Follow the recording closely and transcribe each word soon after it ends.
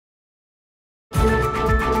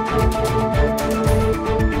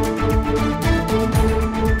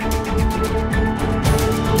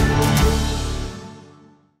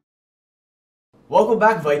Welcome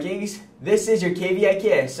back, Vikings. This is your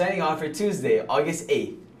KVIKS signing on for Tuesday, August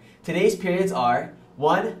 8th. Today's periods are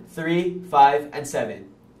 1, 3, 5, and 7.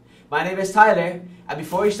 My name is Tyler, and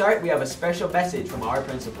before we start, we have a special message from our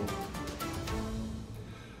principal.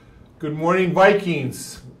 Good morning,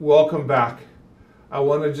 Vikings. Welcome back. I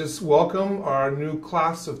want to just welcome our new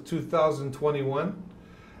class of 2021,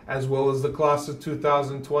 as well as the class of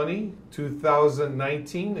 2020,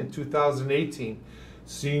 2019, and 2018.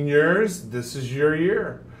 Seniors, this is your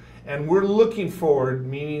year. And we're looking forward,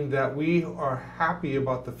 meaning that we are happy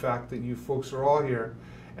about the fact that you folks are all here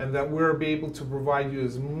and that we're able to provide you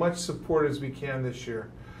as much support as we can this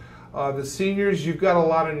year. The seniors, you've got a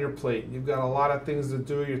lot on your plate. You've got a lot of things to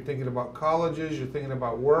do. You're thinking about colleges, you're thinking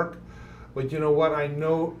about work. But you know what? I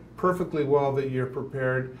know perfectly well that you're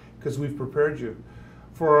prepared because we've prepared you.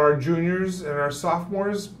 For our juniors and our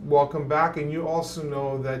sophomores, welcome back. And you also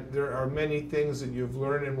know that there are many things that you've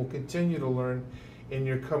learned and will continue to learn in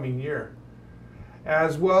your coming year.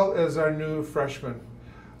 As well as our new freshmen.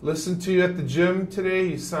 Listened to you at the gym today.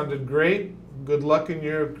 You sounded great. Good luck in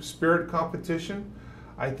your spirit competition.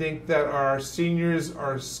 I think that our seniors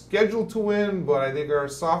are scheduled to win, but I think our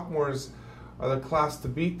sophomores are the class to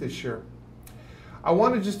beat this year. I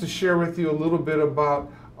wanted just to share with you a little bit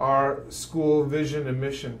about our school vision and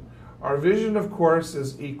mission. Our vision, of course,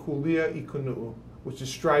 is Waianuenue, which is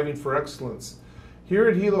striving for excellence. Here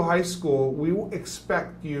at Hilo High School, we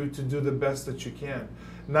expect you to do the best that you can,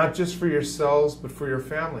 not just for yourselves, but for your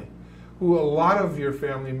family, who a lot of your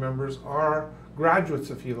family members are graduates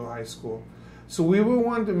of Hilo High School. So we will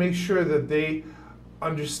want to make sure that they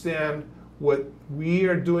understand what we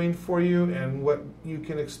are doing for you and what you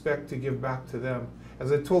can expect to give back to them.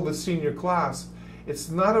 As I told the senior class,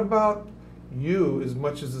 it's not about you as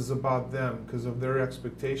much as it's about them because of their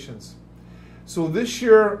expectations. So this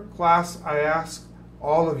year, class, I ask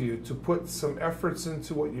all of you to put some efforts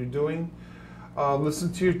into what you're doing.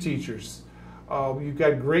 Listen to your teachers. You've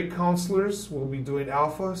got great counselors. We'll be doing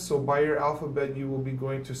alpha, so by your alphabet you will be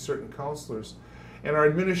going to certain counselors. And our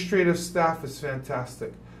administrative staff is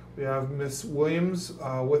fantastic. We have Miss Williams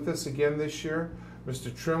with us again this year,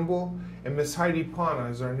 Mr. Trimble, and Miss Heidi Pana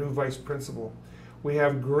is our new vice principal. We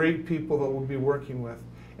have great people that we'll be working with.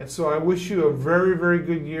 And so I wish you a very, very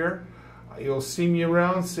good year. You'll see me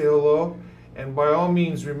around, say hello, and by all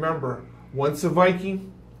means remember, once a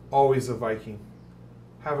Viking, always a Viking.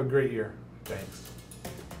 Have a great year. Thanks.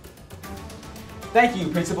 Thank you,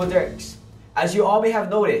 Principal Dirks. As you all may have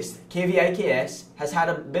noticed, KVIKS has had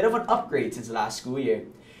a bit of an upgrade since last school year.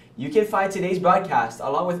 You can find today's broadcast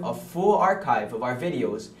along with a full archive of our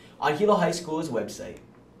videos on Hilo High School's website.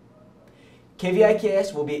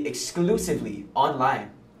 KVIKS will be exclusively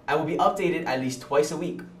online and will be updated at least twice a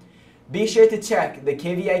week. Be sure to check the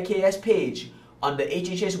KVIKS page on the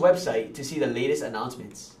HHS website to see the latest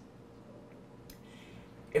announcements.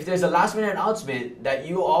 If there's a last minute announcement that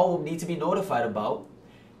you all will need to be notified about,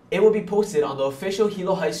 it will be posted on the official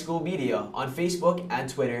Hilo High School media on Facebook and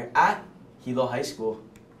Twitter at Hilo High School.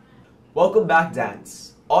 Welcome back,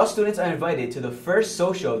 dance. All students are invited to the first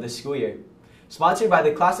social of the school year. Sponsored by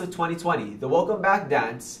the class of 2020, the Welcome Back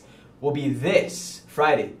Dance will be this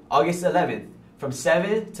Friday, August 11th, from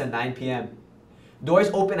 7 to 9 p.m. Doors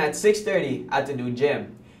open at 6:30 at the new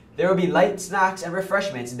gym. There will be light snacks and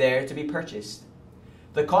refreshments there to be purchased.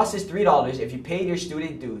 The cost is $3 if you paid your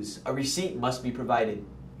student dues. A receipt must be provided.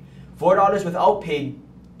 $4 without paid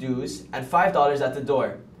dues and $5 at the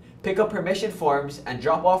door. Pick up permission forms and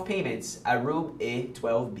drop off payments at room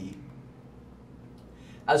A12B.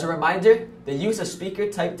 As a reminder, the use of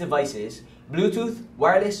speaker-type devices, Bluetooth,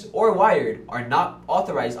 wireless, or wired, are not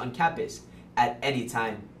authorized on campus at any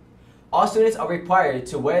time. All students are required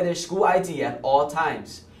to wear their school ID at all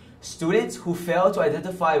times. Students who fail to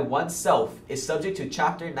identify oneself is subject to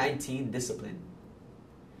Chapter 19 discipline.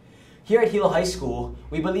 Here at Hilo High School,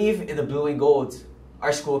 we believe in the blue and gold,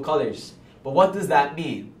 our school colors. But what does that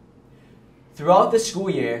mean? Throughout the school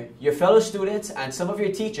year, your fellow students and some of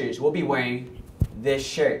your teachers will be wearing this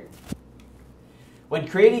shirt. When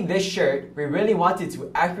creating this shirt, we really wanted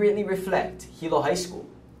to accurately reflect Hilo High School.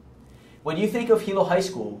 When you think of Hilo High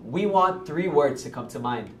School, we want 3 words to come to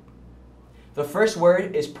mind. The first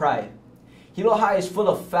word is pride. Hilo High is full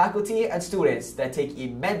of faculty and students that take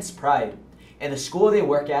immense pride in the school they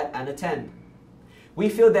work at and attend. We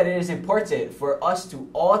feel that it is important for us to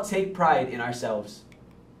all take pride in ourselves.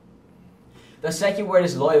 The second word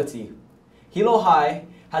is loyalty. Hilo High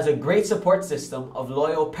has a great support system of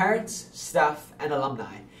loyal parents, staff, and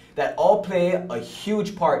alumni that all play a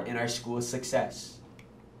huge part in our school's success.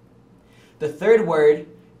 The third word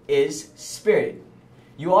is spirit.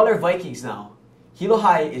 You all are Vikings now. Hilo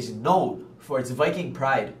High is known for its Viking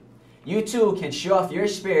pride. You too can show off your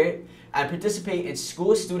spirit and participate in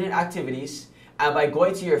school student activities and by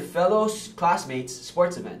going to your fellow classmates'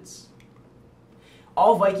 sports events.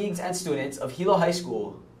 All Vikings and students of Hilo High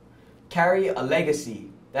School carry a legacy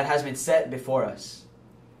that has been set before us.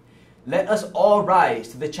 Let us all rise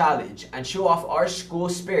to the challenge and show off our school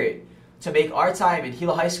spirit to make our time in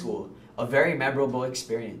Hilo High School a very memorable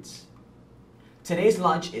experience. Today's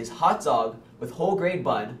lunch is hot dog with whole grain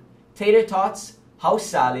bun, tater tots, house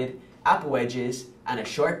salad, apple wedges, and a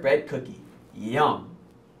shortbread cookie. Yum!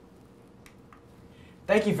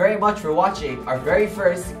 Thank you very much for watching our very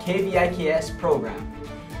first KVIKS program.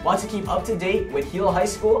 Want to keep up to date with Hilo High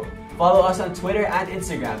School? Follow us on Twitter and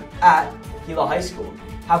Instagram at Hilo High School.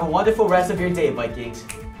 Have a wonderful rest of your day, Vikings.